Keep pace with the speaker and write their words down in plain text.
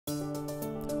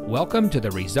Welcome to the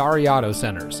Razzari Auto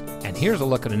Centers, and here's a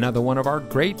look at another one of our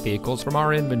great vehicles from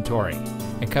our inventory.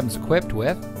 It comes equipped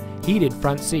with heated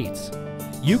front seats,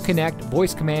 Uconnect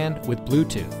voice command with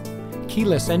Bluetooth,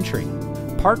 keyless entry,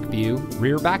 park view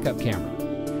rear backup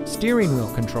camera, steering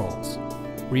wheel controls,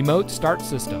 remote start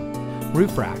system,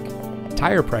 roof rack,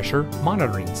 tire pressure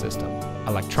monitoring system,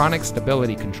 electronic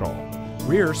stability control,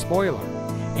 rear spoiler,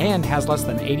 and has less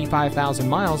than 85,000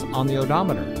 miles on the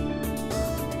odometer.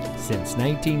 Since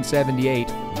 1978,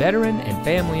 veteran and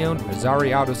family-owned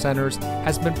Razzari Auto Centers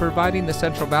has been providing the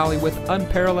Central Valley with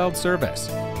unparalleled service.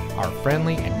 Our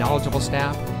friendly and knowledgeable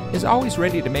staff is always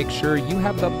ready to make sure you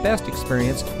have the best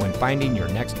experience when finding your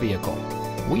next vehicle.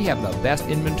 We have the best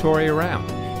inventory around,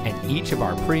 and each of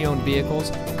our pre-owned vehicles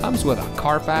comes with a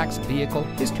Carfax Vehicle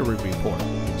History Report,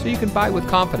 so you can buy with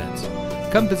confidence.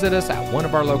 Come visit us at one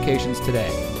of our locations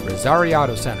today. Razzari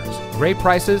Auto Centers, great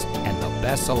prices and the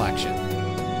best selection.